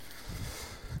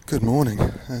Good morning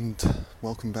and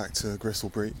welcome back to Gristle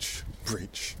Breach.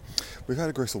 We've had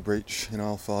a Gristle Breach in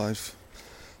aisle 5,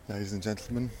 ladies and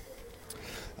gentlemen.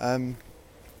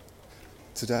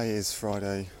 Today is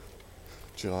Friday,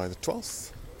 July the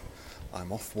 12th.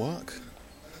 I'm off work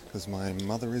because my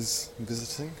mother is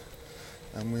visiting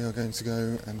and we are going to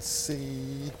go and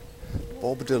see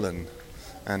Bob Dylan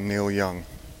and Neil Young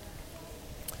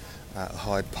at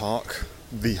Hyde Park,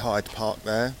 the Hyde Park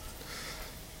there.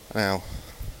 Now,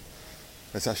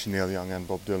 it's actually Neil Young and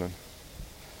Bob Dylan.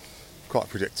 Quite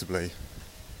predictably,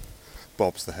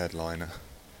 Bob's the headliner.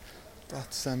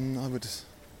 But I would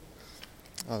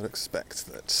expect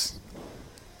that.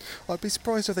 I'd be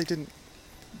surprised if they didn't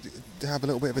have a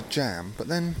little bit of a jam. But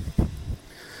then,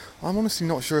 I'm honestly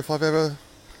not sure if I've ever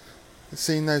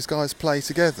seen those guys play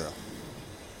together.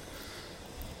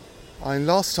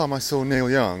 Last time I saw Neil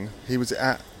Young, he was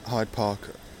at Hyde Park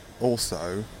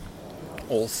also,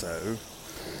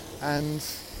 and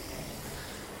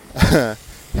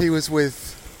he was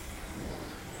with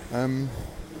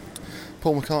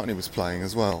Paul McCartney was playing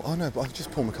as well. Oh no, but just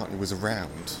Paul McCartney was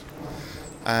around,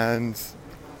 and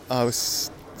I was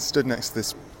stood next to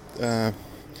this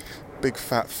big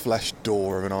fat flesh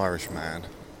door of an Irish man,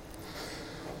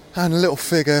 and a little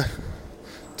figure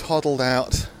toddled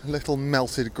out, a little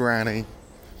melted granny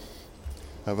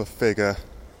of a figure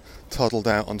toddled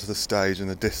out onto the stage in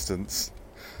the distance.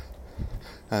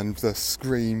 And the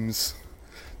screams,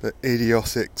 the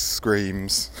idiotic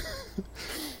screams,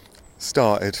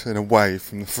 started in a wave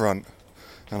from the front.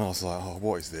 And I was like, oh,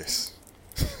 what is this?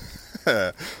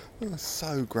 I was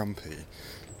so grumpy.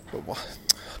 But what?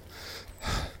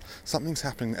 Something's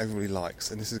happening that everybody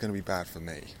likes, and this is going to be bad for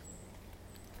me.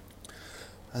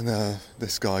 And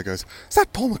this guy goes, is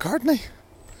that Paul McCartney?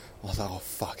 I was like, oh,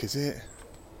 fuck, is it?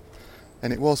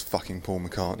 And it was fucking Paul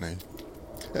McCartney.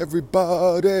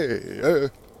 Everybody!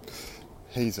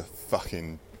 He's a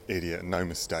fucking idiot, no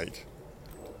mistake.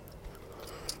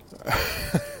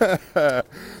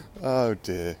 Oh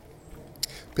dear.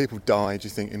 People die, do you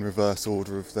think, in reverse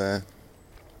order of their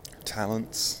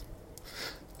talents?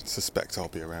 I suspect I'll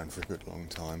be around for a good long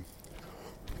time.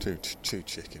 Too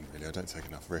chicken, really. I don't take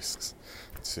enough risks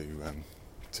to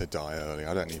die early.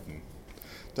 I don't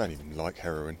even like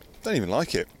heroin. Don't even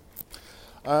like it.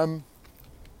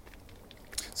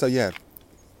 So yeah,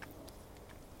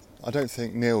 I don't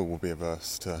think Neil will be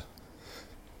averse to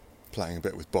playing a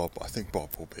bit with Bob, but I think Bob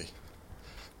will be.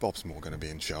 Bob's more going to be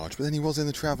in charge, but then he was in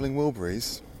the Travelling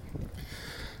Wilburys,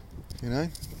 you know.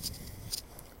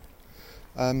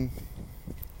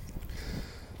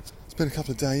 It's been a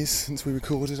couple of days since we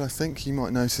recorded, I think. You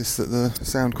might notice that the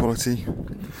sound quality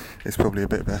is probably a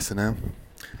bit better now,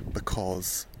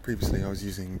 because previously I was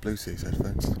using Bluetooth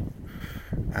headphones,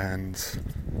 and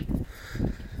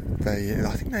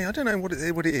I don't know what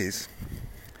it is.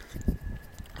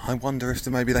 I wonder if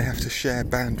maybe they have to share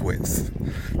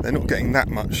bandwidth. They're not getting that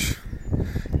much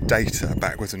data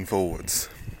backwards and forwards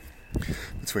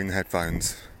between the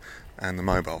headphones and the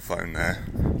mobile phone there,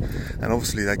 and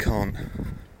obviously they can't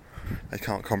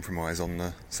compromise on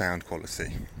the sound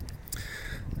quality,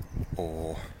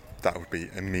 or that would be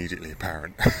immediately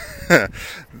apparent.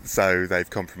 So they've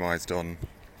compromised on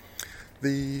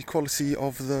the quality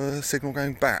of the signal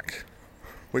going back,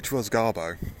 which was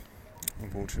Garbo,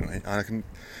 unfortunately. And I can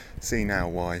see now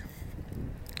why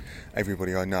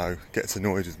everybody I know gets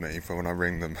annoyed with me for when I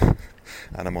ring them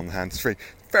and I'm on the hands-free.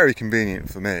 Very convenient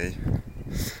for me,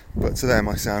 but to them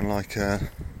I sound like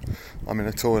I'm in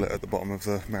a toilet at the bottom of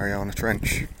the Mariana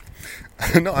Trench.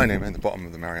 Not only am I in the bottom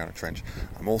of the Mariana Trench,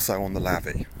 I'm also on the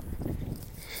Lavy.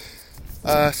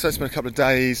 So it's been a couple of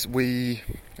days. Anyway,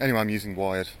 I'm using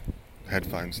wired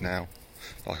headphones now,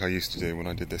 like I used to do when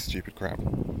I did this stupid crap.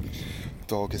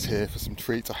 Dog is here for some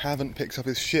treats. I haven't picked up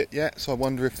his shit yet, so I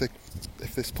wonder if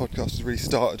this podcast has really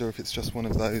started, or if it's just one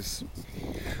of those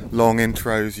long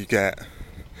intros you get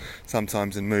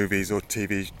sometimes in movies or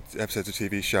TV episodes of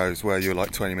TV shows where you're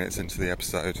like 20 minutes into the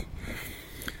episode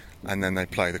and then they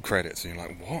play the credits and you're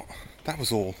like, what? That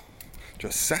was all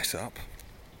just set up?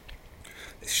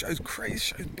 This show's crazy. This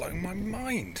show's blowing my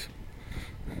mind.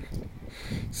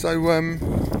 So,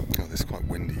 it's quite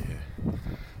windy here.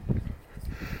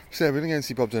 So yeah, we're going to go and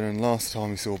see Bob Dylan, and last time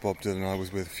we saw Bob Dylan I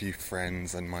was with a few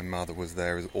friends and my mother was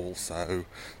there as also.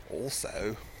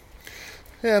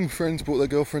 Yeah, my friends brought their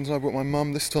girlfriends and I brought my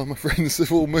mum. This time my friends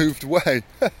have all moved away.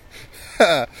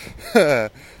 And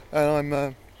I'm,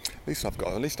 at least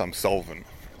I'm solvent.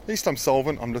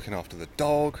 I'm looking after the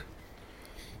dog.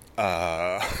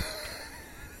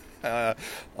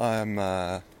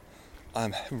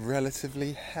 I'm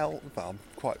relatively healthy. I'm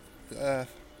quite.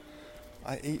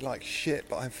 I eat like shit,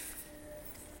 but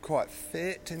quite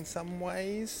fit in some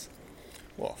ways.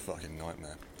 What a fucking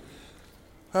nightmare.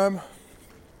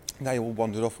 They all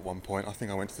wandered off at one point. I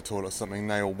think I went to the toilet or something.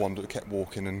 They all kept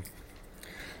walking and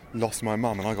lost my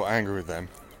mum, and I got angry with them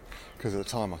because at the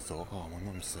time I thought, oh, my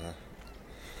mum's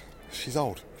she's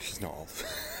old. She's not old.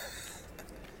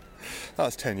 That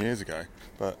was 10 years ago,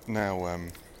 but now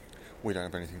we don't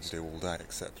have anything to do all day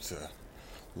except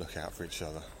look out for each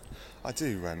other. I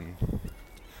do. I'm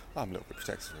a little bit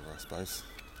protective of her, I suppose.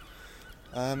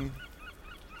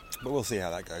 But we'll see how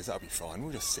that goes. That'll be fine.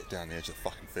 We'll just sit down the edge of the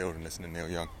fucking field and listen to Neil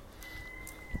Young.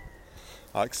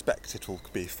 I expect it will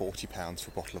be £40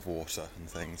 for a bottle of water and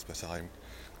things, but I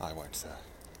won't.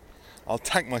 I'll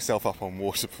tank myself up on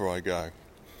water before I go.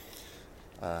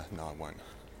 No, I won't.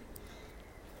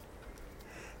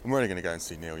 I'm really going to go and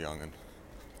see Neil Young and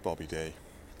Bobby D.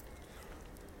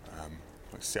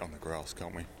 Let's sit on the grass,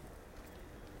 can't we?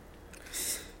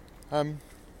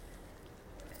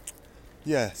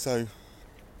 Yeah, so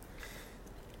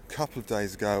a couple of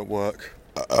days ago at work,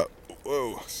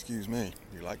 whoa, excuse me,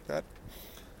 you like that?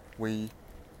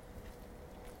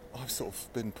 I've sort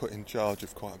of been put in charge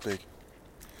of quite a big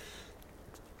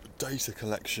data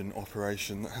collection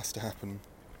operation that has to happen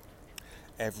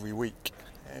every week.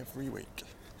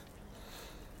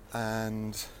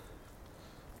 And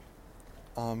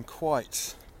I'm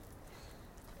quite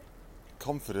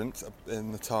confident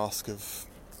in the task of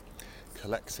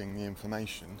collecting the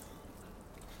information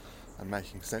and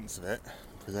making sense of it,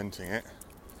 presenting it.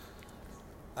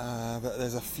 But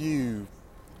there's a few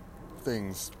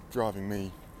things driving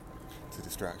me to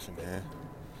distraction here.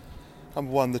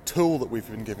 Number one, the tool that we've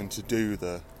been given to do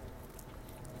the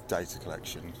data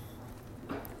collection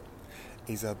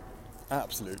is an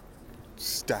absolute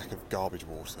stack of garbage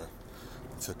water,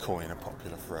 to coin a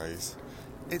popular phrase.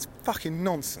 It's fucking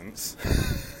nonsense.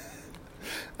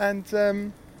 And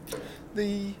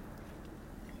the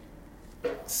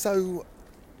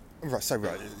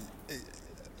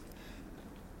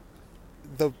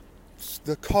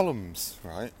columns,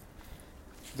 right?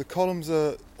 The columns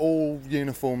are all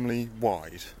uniformly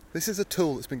wide. This is a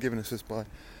tool that's been given us by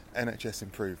NHS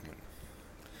Improvement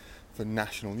for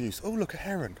national use. Oh, look, a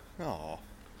heron. Oh,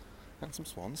 and some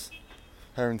swans.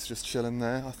 Heron's just chilling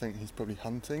there. I think he's probably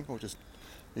hunting, or just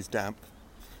he's damp.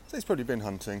 So he's probably been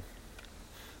hunting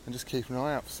and just keeping an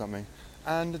eye out for something.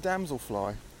 And a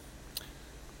damselfly.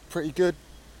 Pretty good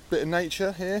bit of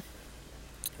nature here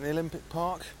in the Olympic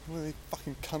Park, where the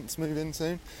fucking cunts move in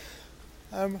soon.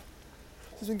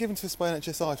 It's been given to us by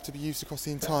NHSI to be used across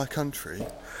the entire country.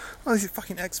 Oh, these are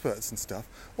fucking experts and stuff.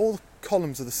 All the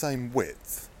columns are the same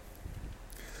width.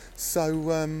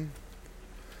 So,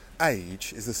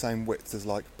 age is the same width as,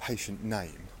 like, patient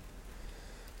name.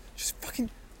 Just fucking,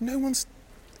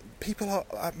 people are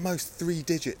at most 3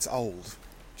 digits old.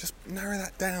 Just narrow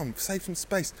that down, save some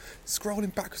space.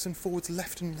 Scrolling backwards and forwards,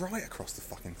 left and right across the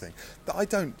fucking thing. But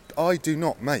I do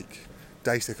not make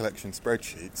data collection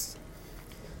spreadsheets.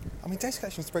 I mean, data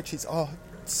collection spreadsheets are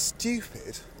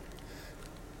stupid.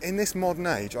 In this modern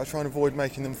age, I try and avoid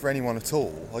making them for anyone at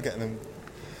all. I get them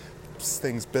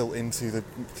things built into the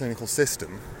clinical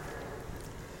system.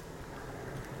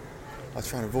 I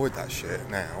try and avoid that shit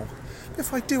now.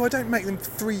 If I do, I don't make them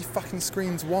 3 fucking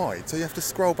screens wide, so you have to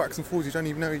scroll backwards and forwards, you don't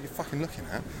even know what you're fucking looking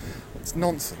at. It's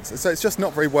nonsense. So it's just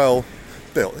not very well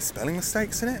built. There's spelling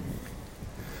mistakes in it.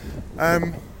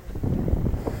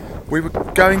 We were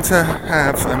going to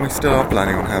have, and we still are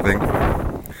planning on having,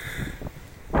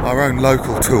 our own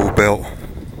local tool built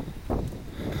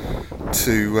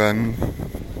to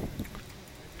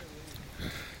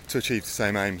achieve the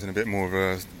same aims in a bit more of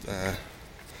a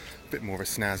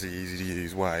snazzy, easy to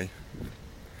use way,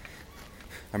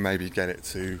 and maybe get it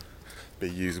to be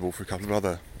usable for a couple of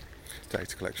other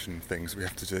data collection things we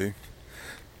have to do.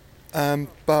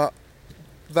 But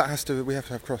we have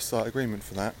to have cross-site agreement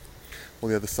for that. All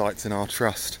the other sites in our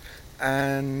trust,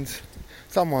 and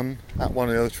someone at one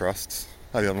of the other trusts,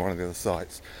 on one of the other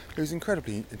sites, who's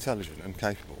incredibly intelligent and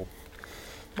capable,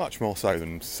 much more so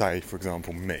than, say, for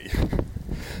example, me,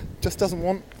 just doesn't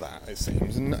want that, it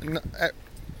seems. And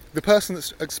the person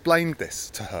that's explained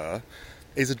this to her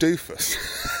is a doofus.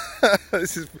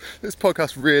 This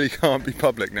podcast really can't be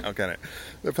public now, can it?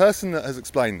 The person that has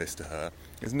explained this to her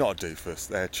is not a doofus.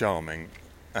 They're charming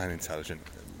and intelligent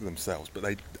themselves, but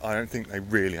I don't think they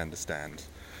really understand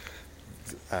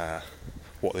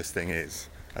what this thing is,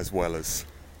 as well as,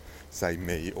 say,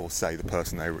 me, or say the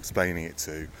person they were explaining it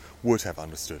to would have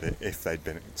understood it if they'd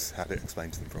had it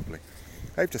explained to them properly.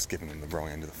 They've just given them the wrong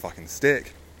end of the fucking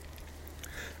stick,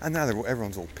 and now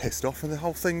everyone's all pissed off, and the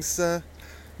whole thing's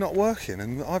not working,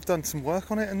 and I've done some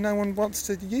work on it and no one wants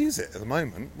to use it at the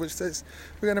moment, which says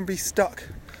we're going to be stuck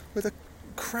with a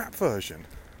crap version.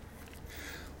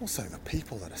 Also, the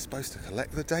people that are supposed to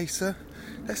collect the data,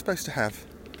 they're supposed to have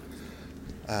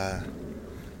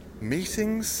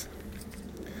meetings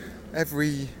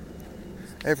every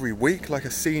week, like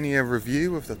a senior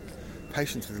review of the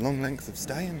patients with long lengths of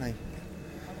stay, and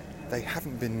they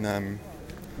haven't been.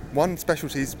 One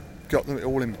specialty's got them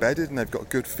all embedded, and they've got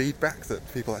good feedback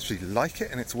that people actually like it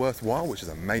and it's worthwhile, which is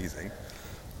amazing.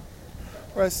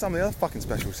 Whereas some of the other fucking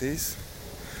specialties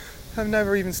have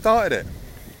never even started it.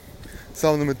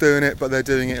 Some of them are doing it, but they're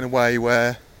doing it in a way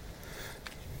where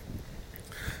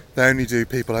they only do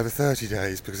people over 30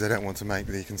 days because they don't want to make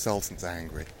the consultants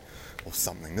angry or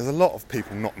something. There's a lot of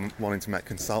people not wanting to make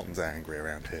consultants angry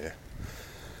around here.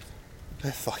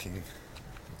 They're fucking...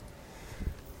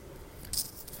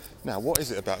 Now, what is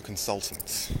it about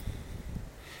consultants?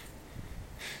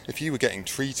 If you were getting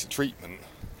treatment...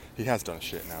 He has done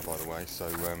shit now, by the way, so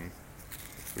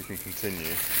we can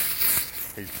continue.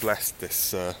 He's blessed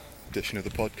this edition of the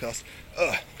podcast.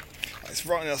 It's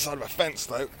right on the other side of a fence,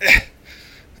 though. A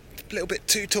little bit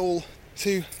too tall,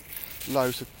 too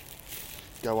low to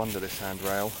go under this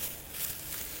handrail.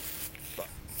 But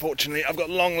fortunately, I've got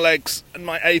long legs, and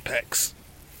my apex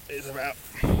is about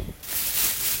the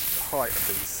height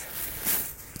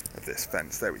of this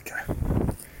fence. There we go.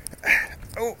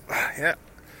 Oh, yeah.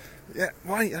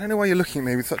 Why? I don't know why you're looking at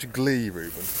me with such glee,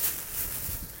 Ruben.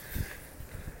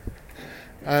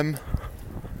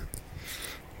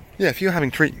 Yeah, if you're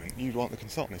having treatment, you'd want the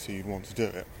consultant who you'd want to do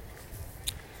it.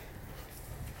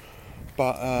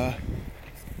 But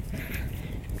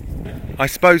I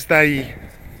suppose they're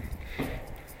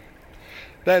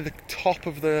the top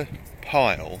of the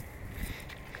pile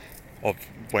of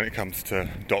when it comes to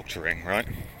doctoring, right?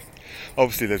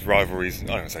 Obviously there's rivalries, I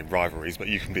don't want to say rivalries, but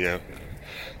you can be a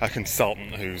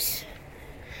consultant who's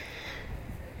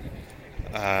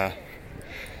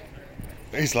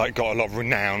he's like got a lot of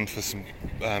renown for some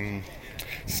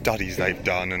studies they've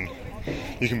done, and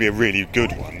you can be a really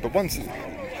good one. But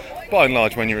by and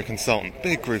large, when you're a consultant,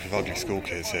 big group of ugly school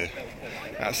kids here,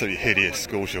 absolutely hideous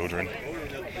school children.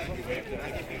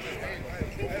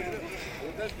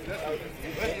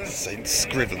 Saint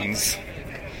Scrivens.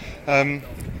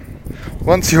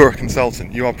 Once you're a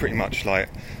consultant, you are pretty much like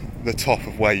the top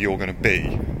of where you're going to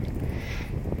be.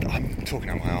 I'm talking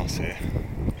out my arse here.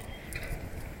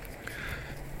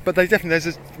 But there's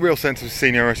a real sense of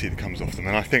seniority that comes off them,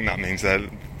 and I think that means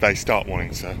they start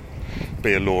wanting to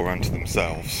be a law unto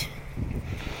themselves.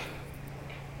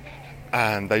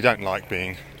 And they don't like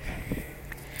being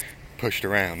pushed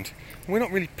around. And we're not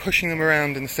really pushing them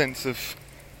around in the sense of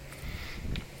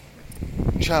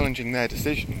challenging their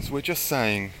decisions. We're just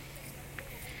saying,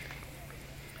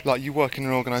 like, you work in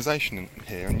an organisation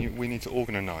here, and we need to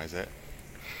organise it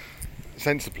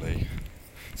sensibly.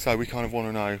 So we kind of want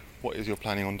to know what is you're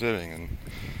planning on doing, and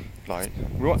like,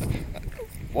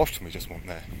 often we just want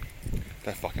their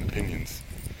fucking opinions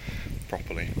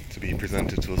properly to be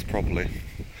presented to us properly.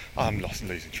 I'm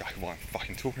losing track of what I'm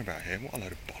fucking talking about here. What a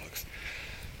load of bollocks.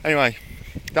 Anyway,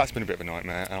 that's been a bit of a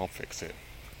nightmare, and I'll fix it.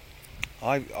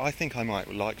 I think I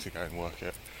might like to go and work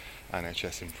at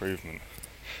NHS Improvement.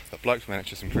 The bloke from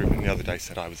NHS Improvement the other day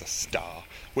said I was a star,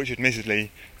 which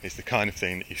admittedly is the kind of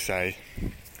thing that you say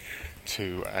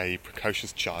to a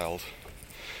precocious child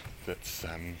that's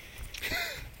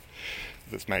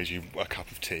made you a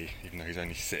cup of tea, even though he's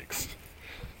only 6.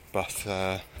 But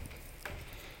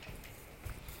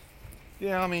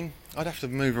yeah, I mean, I'd have to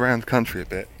move around the country a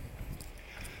bit.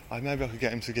 Maybe I could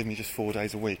get him to give me just 4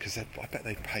 days a week, because I bet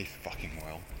they pay fucking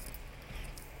well.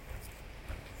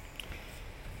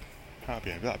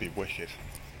 That'd be wicked.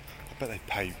 I bet they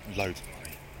pay loads of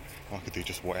money. I could do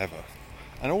just whatever.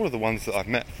 And all of the ones that I've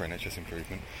met for NHS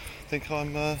Improvement think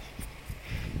I'm, I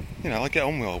get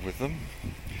on well with them.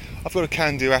 I've got a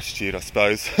can-do attitude, I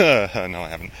suppose. No, I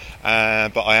haven't.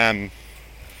 But I am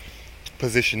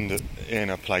positioned in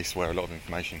a place where a lot of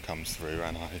information comes through,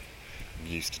 and I'm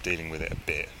used to dealing with it a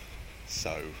bit.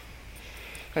 So,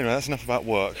 anyway, that's enough about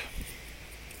work.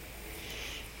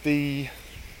 I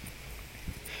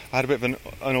had a bit of an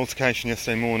altercation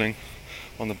yesterday morning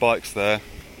on the bikes there.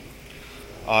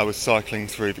 I was cycling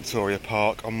through Victoria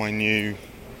Park on my new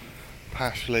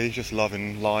Pashley, just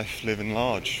loving life, living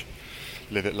large,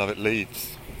 live it, love it,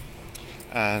 Leeds.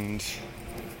 And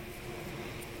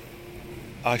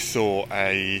I saw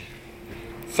a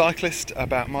cyclist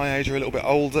about my age or a little bit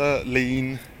older,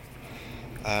 lean,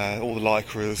 all the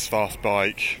lycras, fast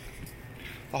bike,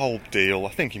 the whole deal. I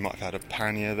think he might have had a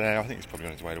pannier there. I think he's probably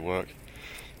on his way to work.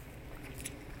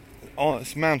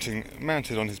 it's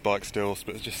mounted on his bike still,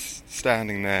 but just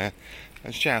standing there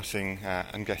and shouting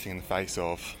at and getting in the face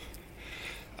of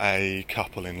a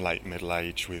couple in late middle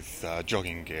age with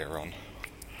jogging gear on.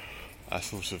 A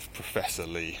sort of Professor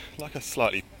Lee, like a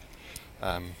slightly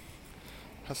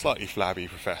flabby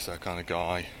professor kind of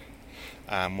guy,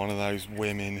 and one of those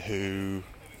women who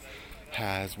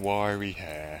has wiry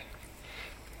hair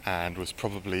and was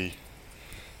probably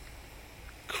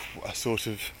a sort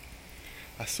of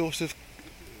I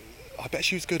bet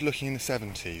she was good looking in the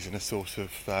 70s in a sort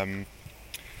of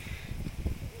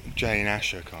Jane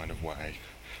Asher kind of way.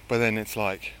 But then it's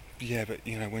like, yeah, but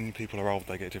you know, when people are old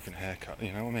they get a different haircut,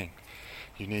 you know what I mean?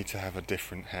 You need to have a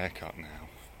different haircut now.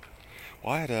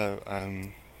 Well, I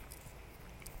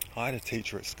had a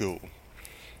teacher at school.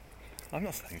 I'm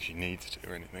not saying she needs to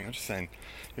or anything, I'm just saying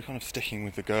you're kind of sticking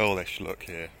with the girlish look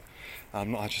here.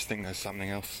 I just think there's something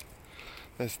else.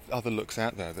 There's other looks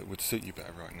out there that would suit you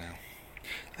better right now.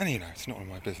 And you know, it's not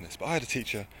my business, but I had a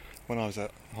teacher when I was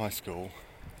at high school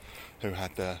who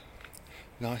had the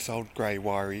nice old grey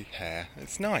wiry hair.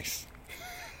 It's nice.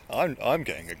 I'm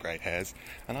getting a grey hairs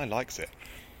and I likes it.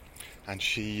 And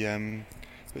she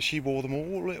wore them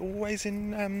always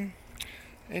in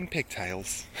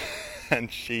pigtails.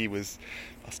 And she must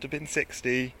have been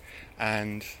 60,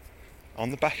 and on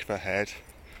the back of her head,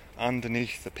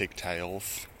 underneath the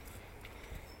pigtails,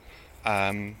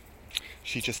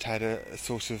 she just had a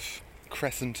sort of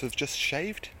crescent of just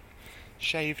shaved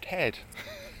head.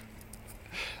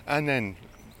 And then,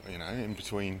 you know, in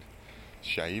between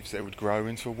shaves it would grow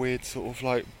into a weird sort of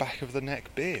like back of the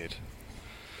neck beard,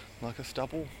 like a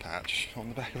stubble patch on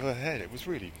the back of her head. It was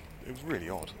really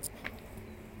odd.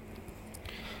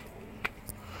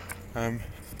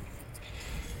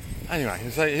 Anyway,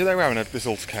 they were having this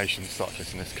altercation,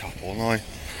 cyclist and this couple, and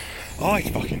I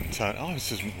fucking turned. Oh,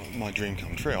 this is my dream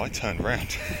come true. I turned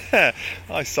around.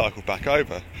 I cycled back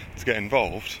over to get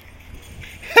involved.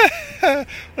 I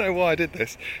don't know why I did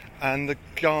this. And the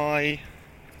guy,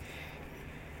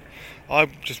 I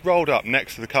just rolled up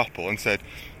next to the couple and said,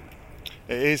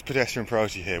 "It is pedestrian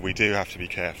priority here. We do have to be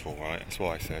careful, right?" That's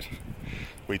what I said.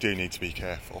 We do need to be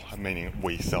careful, meaning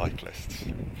we cyclists.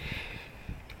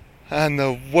 And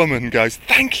the woman goes,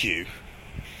 "Thank you."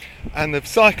 And the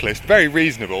cyclist, very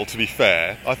reasonable to be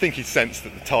fair, I think he sensed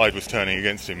that the tide was turning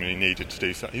against him and he needed to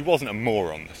do something. He wasn't a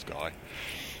moron, this guy.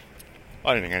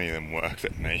 I don't think any of them were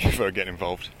except me for getting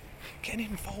involved.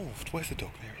 Getting involved? Where's the dog?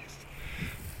 There he is.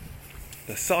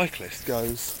 The cyclist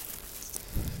goes,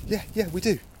 yeah, we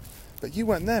do. But you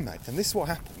weren't there, mate. And this is what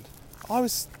happened. I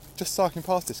was just cycling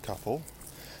past this couple,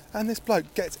 and this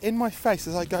bloke gets in my face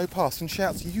as I go past and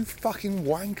shouts, "You fucking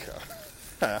wanker."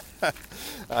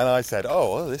 And I said,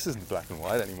 "Oh, well, this isn't black and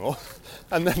white anymore."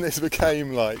 And then this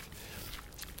became like,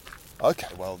 okay,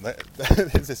 well,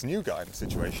 there's this new guy in the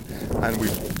situation, and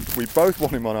we both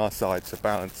want him on our side to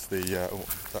balance the.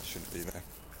 That shouldn't be there.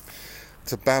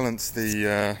 To balance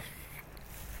the,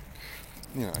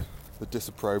 the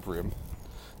disopprobrium.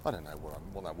 I don't know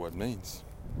what that word means.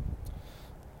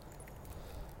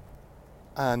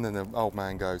 And then the old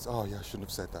man goes, "Oh yeah, I shouldn't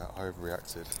have said that. I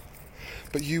overreacted."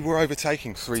 But you were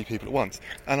overtaking 3 people at once.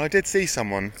 And I did see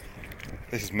someone,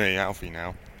 this is me, Alfie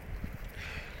now,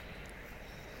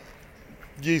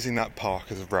 using that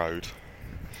park as a road,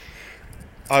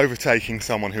 overtaking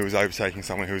someone who was overtaking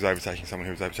someone who was overtaking someone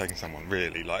who was overtaking someone,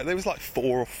 really. Like, there was like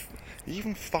 4 or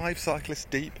even 5 cyclists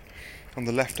deep on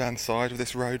the left-hand side of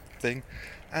this road thing.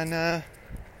 And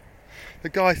the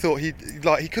guy thought he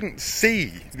couldn't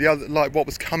see the other, like, what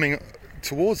was coming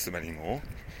towards them anymore.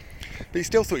 But he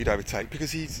still thought he'd overtake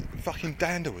because his fucking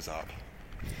dander was up.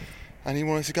 And he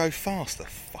wanted to go faster,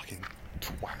 fucking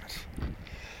twat.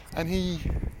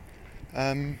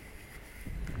 And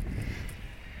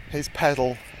his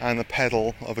pedal and the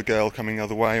pedal of a girl coming the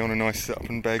other way on a nice sit up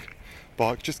and beg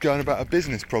bike, just going about her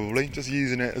business probably, just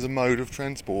using it as a mode of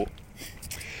transport,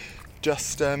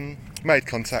 just made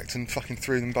contact and fucking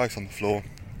threw them both on the floor.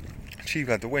 She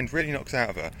had the wind really knocked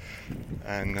out of her,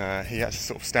 and he had to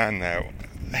sort of stand there.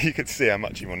 You could see how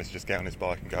much he wanted to just get on his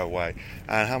bike and go away,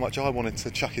 and how much I wanted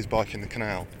to chuck his bike in the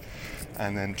canal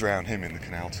and then drown him in the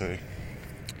canal too.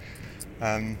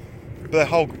 But the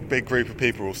whole big group of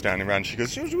people were all standing around. She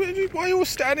goes, "Why are you all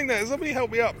standing there? Somebody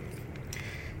help me up."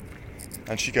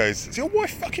 And she goes, "Is your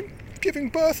wife fucking giving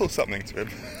birth or something to him?"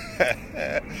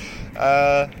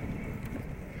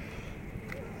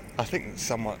 I think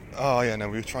someone... Oh yeah, no,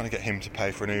 we were trying to get him to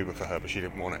pay for an Uber for her, but she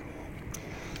didn't want it.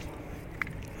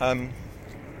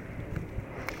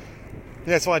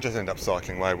 Yeah, so I just ended up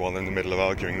cycling away while in the middle of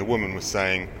arguing. The woman was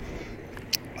saying,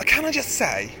 "Can I just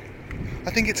say, I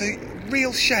think it's a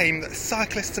real shame that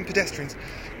cyclists and pedestrians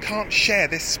can't share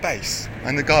this space.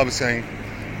 And the guy was saying,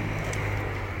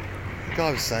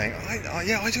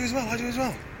 yeah, I do as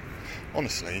well.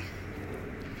 Honestly,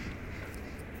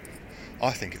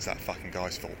 I think it's that fucking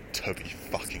guy's fault, to be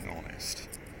fucking honest.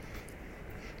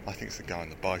 I think it's the guy on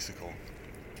the bicycle.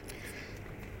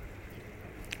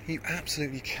 You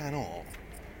absolutely cannot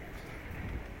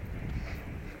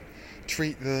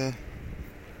treat the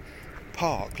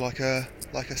park like a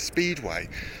speedway.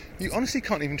 You honestly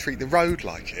can't even treat the road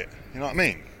like it. You know what I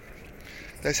mean?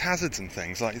 There's hazards and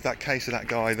things, like that case of that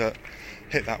guy that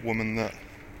hit that woman that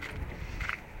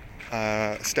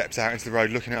steps out into the road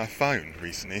looking at her phone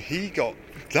recently. He got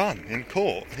done in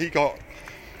court. He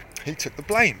took the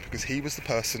blame because he was the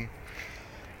person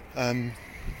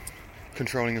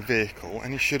controlling a vehicle,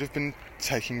 and he should have been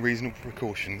taking reasonable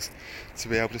precautions to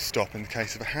be able to stop in the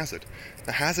case of a hazard.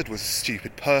 The hazard was a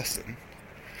stupid person,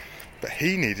 but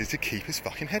he needed to keep his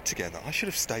fucking head together. I should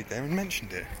have stayed there and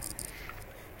mentioned it.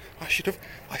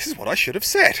 This is what I should have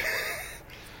said.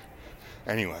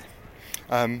 Anyway,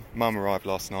 Mum arrived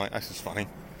last night. This is funny.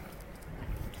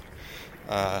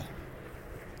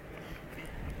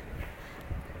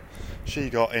 She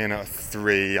got in at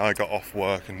 3. I got off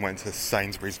work and went to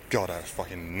Sainsbury's. God, I was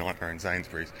fucking nightmare in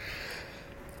Sainsbury's.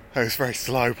 It was a very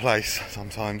slow place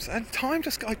sometimes. And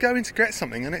I go in to get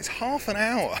something and it's half an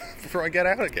hour before I get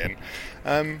out again.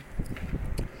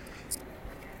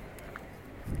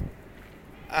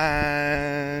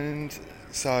 And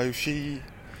so she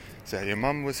said, your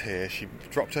mum was here. She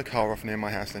dropped her car off near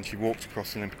my house, then she walked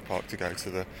across the Olympic Park to go to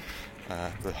the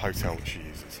hotel that she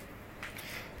uses.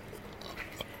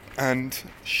 And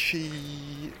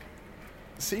she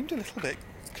seemed a little bit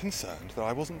concerned that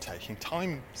I wasn't taking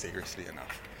time seriously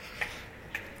enough.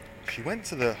 She went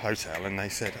to the hotel and they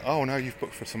said, oh no, you've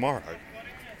booked for tomorrow.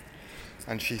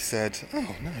 And she said,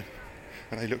 oh no.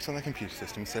 And they looked on their computer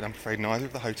system and said, I'm afraid neither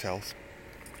of the hotels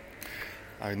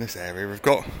in this area have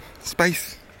got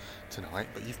space tonight,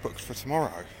 but you've booked for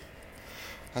tomorrow.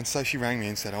 And so she rang me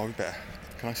and said,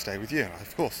 can I stay with you? And I,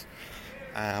 of course.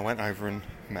 I went over and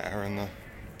met her on the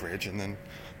bridge and then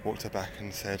walked her back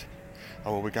and said,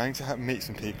 oh well, we're going to meet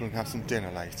some people and have some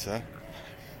dinner later,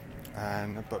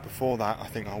 but before that I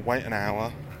think I'll wait an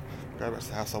hour, go back to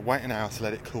the house, I'll wait an hour to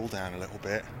let it cool down a little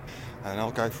bit, and then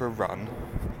I'll go for a run,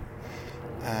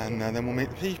 and then we'll meet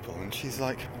the people. And she's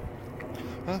like,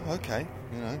 oh okay,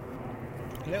 a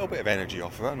little bit of energy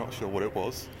off her. I'm not sure what it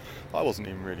was. I wasn't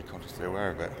even really consciously aware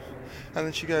of it. And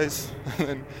then she goes, and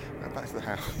then went back to the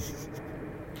house.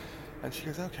 And she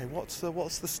goes, okay, what's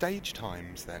the stage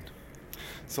times then?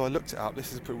 So I looked it up.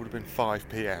 This would have been 5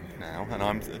 p.m. now, and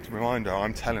I'm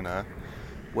telling her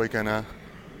we're gonna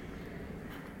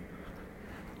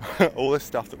all this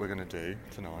stuff that we're gonna do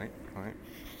tonight, right?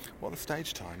 What are the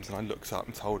stage times? And I looked up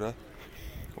and told her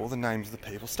all the names of the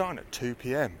people starting at 2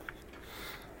 p.m.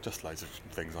 Just loads of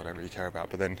things I don't really care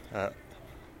about. But then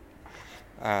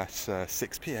at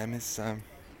 6 p.m.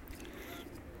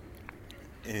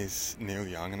 is Neil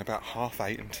Young, and about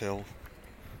 8:30 until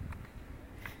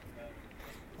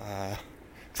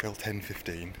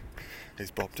 10:15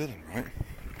 is Bob Dylan, right?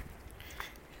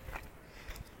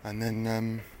 And then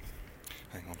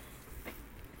hang on.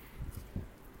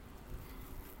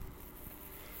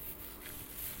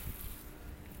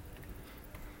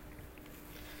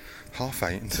 Half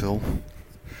 8 until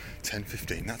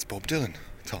 10:15. That's Bob Dylan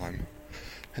time.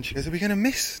 And she goes, are we going to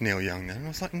miss Neil Young then? And I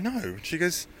was like, no. And she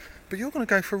goes, but you're going to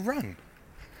go for a run.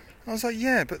 I was like,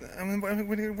 yeah, but we're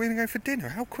going to go for dinner.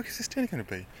 How quick is this dinner going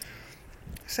to be?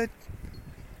 I said,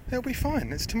 it'll be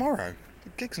fine. It's tomorrow. The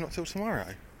gig's not till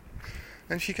tomorrow.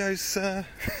 And she goes,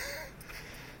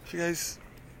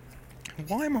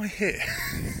 why am I here?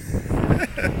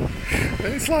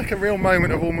 It's like a real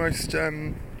moment of almost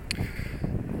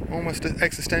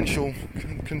existential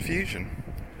confusion.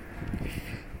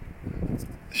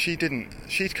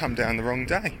 She'd come down the wrong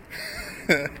day.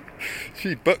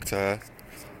 She'd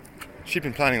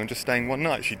been planning on just staying one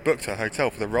night. She'd booked her hotel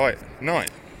for the right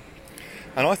night.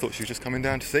 And I thought she was just coming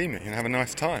down to see me and have a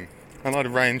nice time. And I'd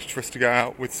arranged for us to go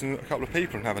out with a couple of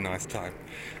people and have a nice time.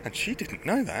 And she didn't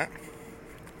know that.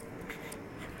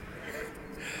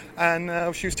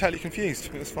 And she was totally confused.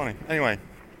 It was funny. Anyway,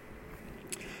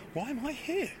 why am I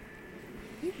here?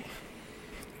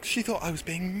 She thought I was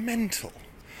being mental.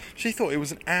 She thought it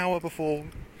was an hour before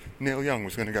Neil Young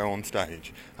was going to go on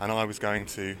stage, and I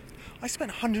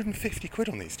spent 150 quid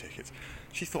on these tickets.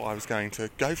 She thought I was going to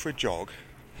go for a jog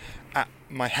at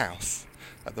my house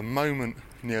at the moment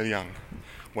Neil Young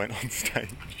went on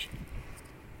stage,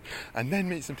 and then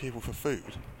meet some people for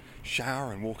food,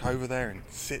 shower and walk over there and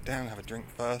sit down, have a drink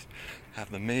first,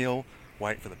 have the meal,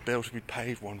 wait for the bill to be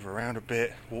paid, wander around a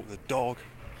bit, walk the dog.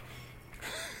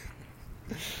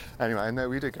 Anyway, no,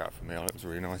 we did go out for a meal. It was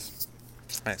really nice.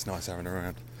 It's nice having her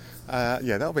around.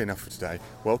 Yeah, that'll be enough for today.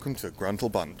 Welcome to Gruntle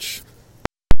Bunch.